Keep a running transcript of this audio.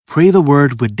Pray the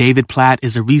Word with David Platt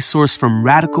is a resource from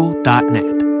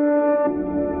radical.net.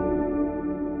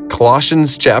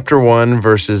 Colossians chapter 1,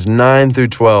 verses 9 through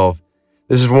 12.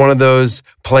 This is one of those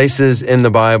places in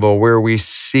the Bible where we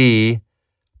see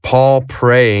Paul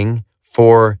praying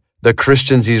for the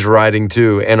Christians he's writing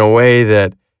to in a way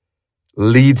that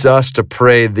leads us to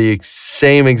pray the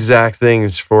same exact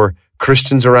things for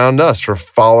Christians around us, for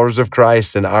followers of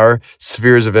Christ in our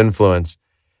spheres of influence.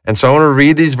 And so I want to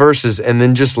read these verses and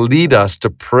then just lead us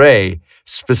to pray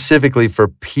specifically for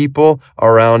people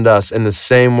around us in the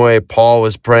same way Paul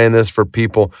was praying this for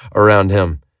people around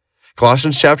him.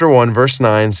 Colossians chapter 1, verse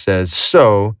 9 says,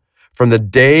 "So, from the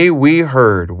day we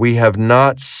heard, we have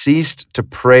not ceased to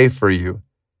pray for you,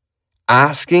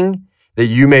 asking that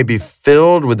you may be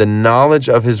filled with the knowledge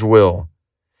of his will,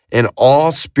 in all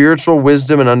spiritual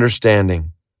wisdom and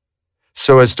understanding,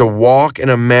 so as to walk in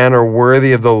a manner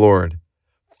worthy of the Lord,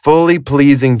 fully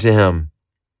pleasing to him,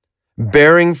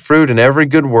 bearing fruit in every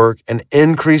good work and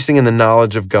increasing in the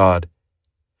knowledge of God,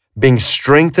 being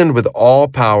strengthened with all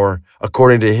power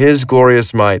according to his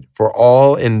glorious might, for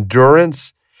all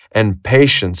endurance and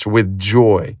patience with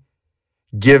joy,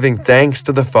 giving thanks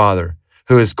to the Father,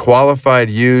 who has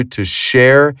qualified you to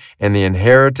share in the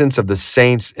inheritance of the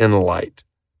saints in light."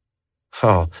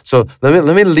 So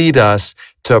let me lead us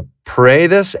to pray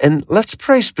this, and let's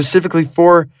pray specifically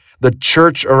for the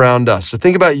church around us. So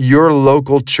think about your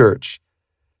local church.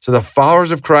 So the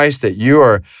followers of Christ that you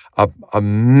are a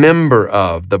member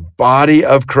of, the body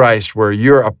of Christ, where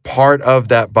you're a part of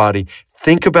that body.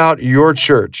 Think about your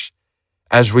church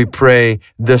as we pray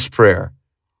this prayer.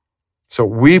 So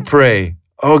we pray,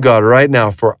 oh God, right now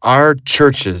for our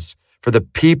churches, for the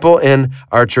people in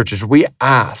our churches. We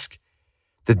ask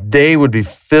that they would be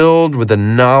filled with the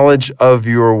knowledge of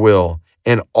your will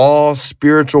in all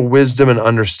spiritual wisdom and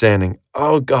understanding.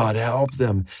 Oh God, help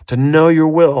them to know your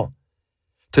will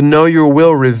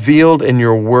revealed in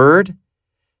your word.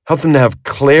 Help them to have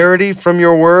clarity from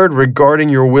your word regarding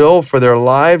your will for their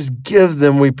lives. Give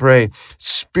them, we pray,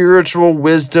 spiritual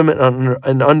wisdom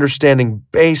and understanding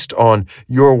based on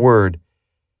your word.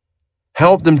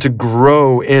 Help them to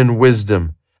grow in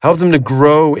wisdom. Help them to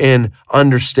grow in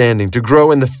understanding, to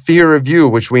grow in the fear of you,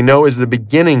 which we know is the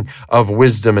beginning of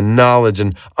wisdom and knowledge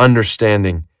and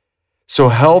understanding. So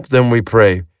help them, we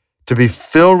pray, to be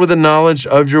filled with the knowledge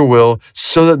of your will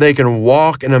so that they can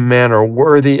walk in a manner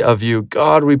worthy of you.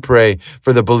 God, we pray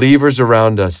for the believers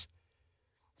around us.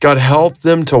 God, help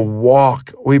them to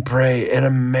walk, we pray, in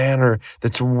a manner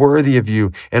that's worthy of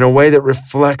you, in a way that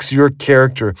reflects your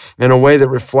character, in a way that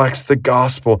reflects the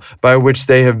gospel by which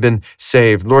they have been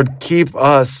saved. Lord, keep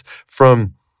us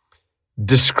from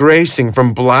disgracing,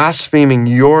 from blaspheming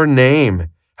your name.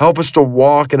 Help us to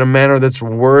walk in a manner that's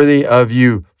worthy of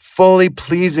you, fully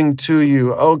pleasing to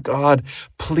you. Oh God,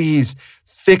 please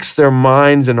fix their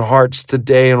minds and hearts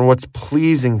today on what's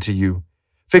pleasing to you.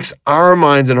 Fix our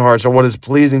minds and hearts on what is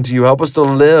pleasing to you. Help us to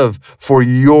live for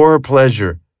your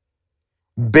pleasure,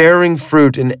 bearing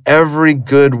fruit in every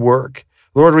good work.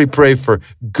 Lord, we pray for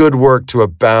good work to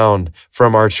abound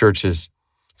from our churches.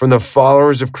 From the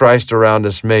followers of Christ around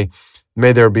us, may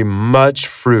there be much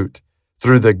fruit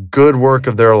through the good work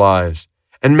of their lives.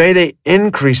 And may they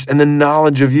increase in the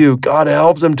knowledge of you. God,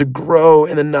 help them to grow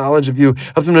in the knowledge of you.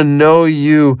 Help them to know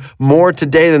you more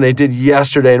today than they did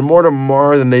yesterday and more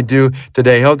tomorrow than they do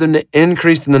today. Help them to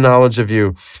increase in the knowledge of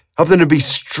you. Help them to be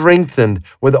strengthened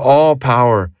with all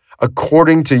power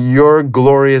according to your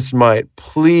glorious might.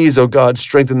 Please, oh God,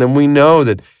 strengthen them. We know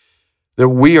that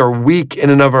we are weak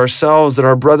in and of ourselves, that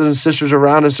our brothers and sisters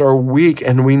around us are weak,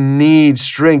 and we need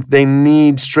strength. They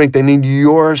need strength. They need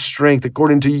your strength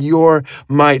according to your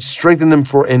might. Strengthen them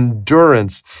for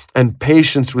endurance and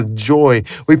patience with joy.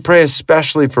 We pray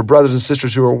especially for brothers and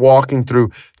sisters who are walking through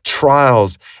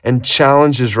trials and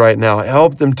challenges right now.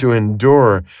 Help them to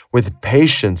endure with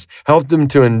patience. Help them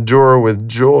to endure with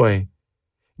joy,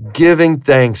 giving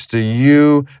thanks to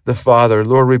you, the Father.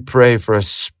 Lord, we pray for a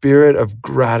spirit of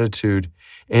gratitude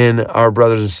in our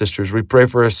brothers and sisters. We pray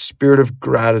for a spirit of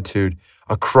gratitude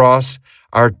across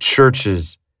our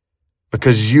churches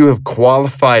because you have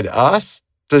qualified us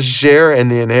to share in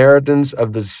the inheritance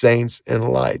of the saints in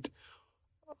light.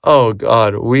 Oh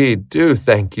God, we do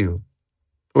thank you.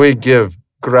 We give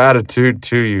gratitude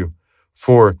to you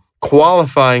for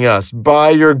qualifying us by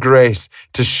your grace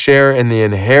to share in the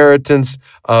inheritance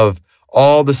of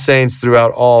all the saints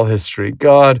throughout all history.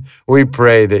 God, we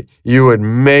pray that you would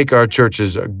make our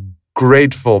churches a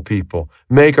grateful people,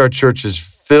 make our churches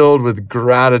filled with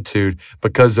gratitude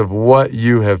because of what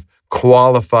you have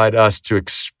qualified us to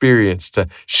experience, to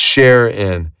share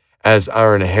in as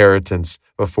our inheritance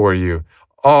before you.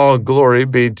 All glory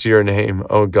be to your name,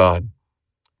 O God,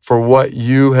 for what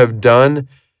you have done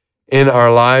in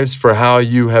our lives, for how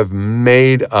you have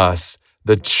made us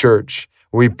the church.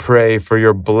 We pray for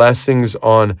your blessings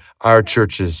on our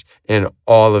churches in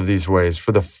all of these ways,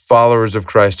 for the followers of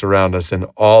Christ around us in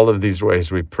all of these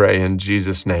ways. We pray in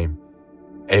Jesus' name.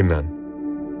 Amen.